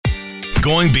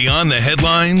Going beyond the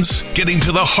headlines, getting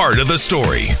to the heart of the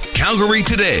story. Calgary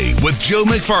Today with Joe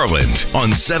McFarland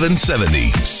on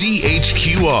 770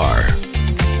 CHQR.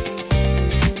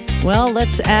 Well,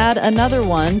 let's add another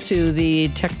one to the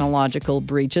technological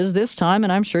breaches this time,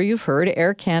 and I'm sure you've heard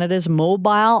Air Canada's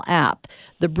mobile app.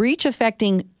 The breach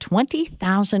affecting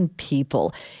 20,000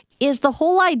 people. Is the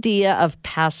whole idea of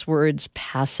passwords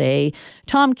passé?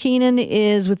 Tom Keenan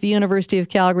is with the University of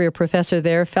Calgary, a professor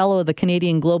there, fellow of the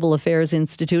Canadian Global Affairs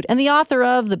Institute, and the author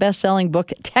of the best-selling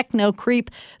book, Technocreep,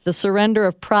 The Surrender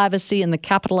of Privacy and the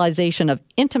Capitalization of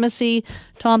Intimacy.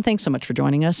 Tom, thanks so much for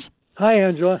joining us. Hi,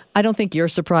 Angela. I don't think you're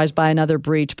surprised by another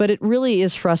breach, but it really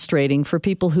is frustrating for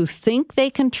people who think they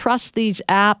can trust these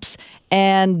apps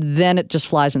and then it just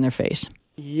flies in their face.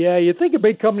 Yeah, you'd think a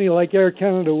big company like Air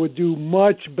Canada would do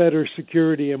much better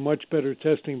security and much better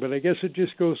testing, but I guess it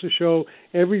just goes to show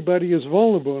everybody is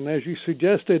vulnerable. And as you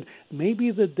suggested,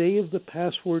 maybe the day of the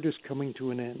password is coming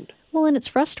to an end. Well, and it's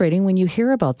frustrating when you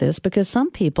hear about this because some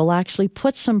people actually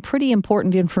put some pretty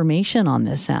important information on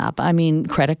this app. I mean,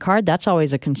 credit card, that's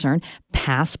always a concern.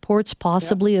 Passports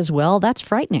possibly as well. That's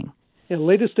frightening. The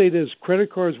latest data is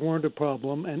credit cards weren't a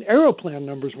problem and Aeroplan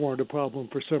numbers weren't a problem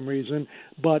for some reason,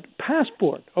 but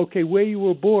passport, okay, where you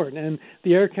were born. And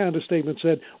the Air Canada statement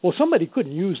said, well, somebody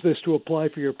couldn't use this to apply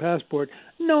for your passport.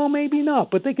 No, maybe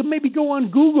not, but they could maybe go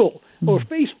on Google or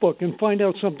Facebook and find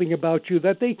out something about you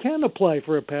that they can apply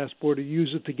for a passport or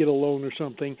use it to get a loan or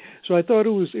something. So I thought it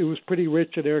was pretty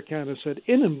rich that Air Canada said,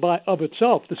 in and by of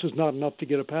itself, this is not enough to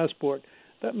get a passport.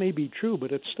 That may be true,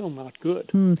 but it's still not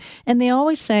good. And they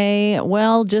always say,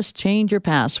 well, just change your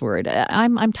password.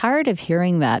 I'm tired of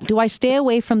hearing that. Do I stay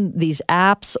away from these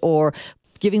apps or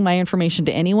giving my information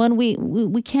to anyone?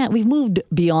 We can't. We've moved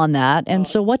beyond that. And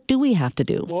so what do we have to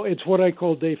do? Well, it's what I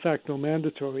call de facto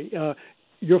mandatory.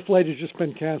 Your flight has just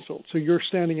been canceled, so you're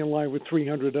standing in line with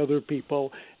 300 other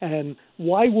people. And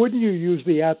why wouldn't you use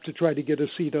the app to try to get a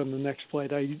seat on the next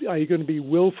flight? Are you going to be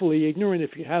willfully ignorant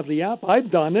if you have the app? I've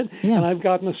done it, and I've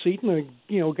gotten a seat, and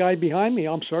the guy behind me,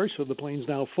 I'm sorry, so the plane's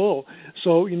now full.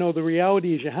 So, the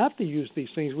reality is you have to use these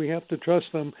things. We have to trust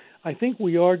them. I think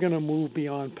we are going to move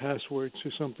beyond passwords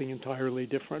to something entirely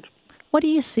different. What do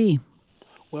you see?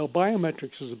 Well,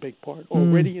 biometrics is a big part.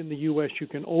 Already in the U.S., you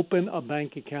can open a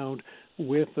bank account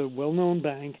with a well-known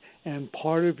bank, and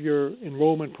part of your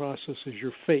enrollment process is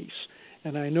your face.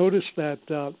 And I noticed that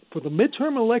for the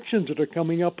midterm elections that are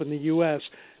coming up in the U.S.,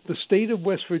 the state of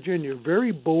West Virginia,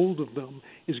 very bold of them,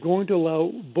 is going to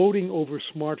allow voting over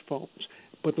smartphones.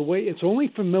 But the way it's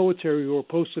only for military who are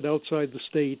posted outside the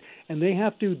state, and they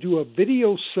have to do a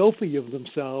video selfie of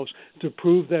themselves to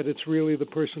prove that it's really the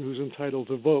person who's entitled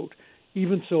to vote.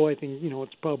 Even so, I think,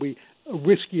 it's probably a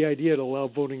risky idea to allow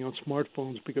voting on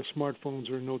smartphones because smartphones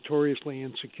are notoriously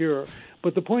insecure.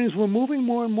 But the point is we're moving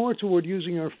more and more toward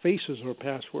using our face as our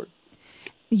password.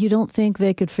 You don't think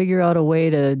they could figure out a way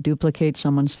to duplicate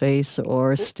someone's face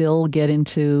or still get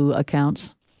into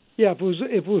accounts? Yeah, if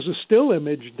it was a still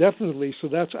image, definitely. So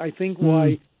that's, I think,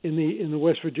 why in the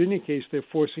West Virginia case, they're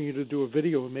forcing you to do a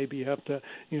video, and maybe you have to,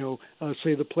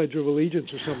 say the Pledge of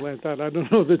Allegiance or something like that. I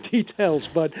don't know the details,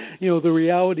 but the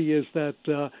reality is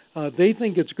that they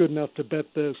think it's good enough to bet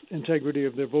the integrity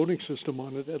of their voting system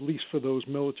on it, at least for those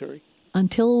military.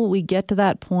 Until we get to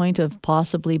that point of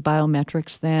possibly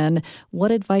biometrics, then what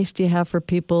advice do you have for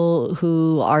people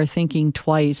who are thinking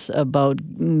twice about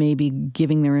maybe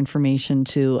giving their information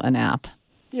to an app?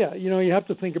 Yeah, you have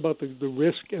to think about the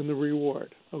risk and the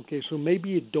reward. Okay, so maybe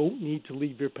you don't need to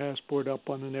leave your passport up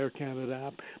on an Air Canada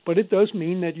app, but it does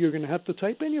mean that you're going to have to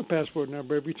type in your passport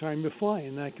number every time you fly,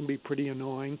 and that can be pretty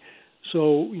annoying.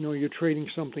 So, you're trading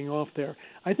something off there.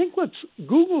 I think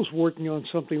Google's working on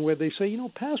something where they say,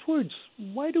 passwords,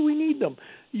 why do we need them?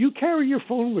 You carry your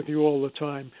phone with you all the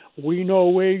time. We know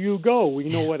where you go. We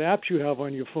know what apps you have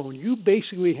on your phone. You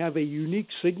basically have a unique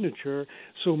signature,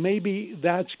 so maybe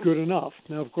that's good enough.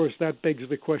 Now, of course, that begs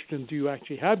the question, do you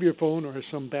actually have your phone or has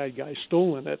some bad guy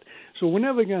stolen it? So we're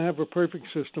never going to have a perfect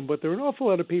system, but there are an awful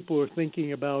lot of people who are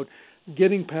thinking about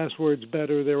getting passwords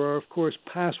better. There are, of course,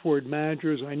 password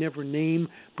managers. I never name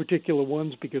particular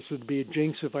ones because it would be a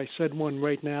jinx. If I said one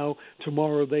right now,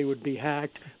 tomorrow they would be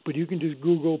hacked. But you can just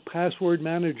Google password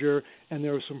manager, and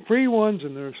there are some free ones,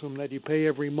 and there are some that you pay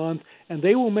every month, and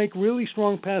they will make really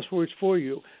strong passwords for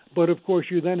you. But, of course,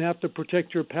 you then have to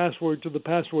protect your password to the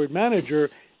password manager,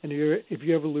 and if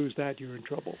you ever lose that, you're in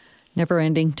trouble. Never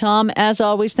ending. Tom, as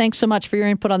always, thanks so much for your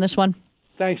input on this one.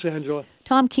 Thanks, Angela.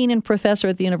 Tom Keenan, professor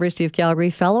at the University of Calgary,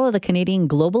 fellow of the Canadian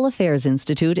Global Affairs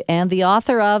Institute, and the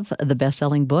author of the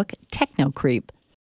best-selling book, Technocreep.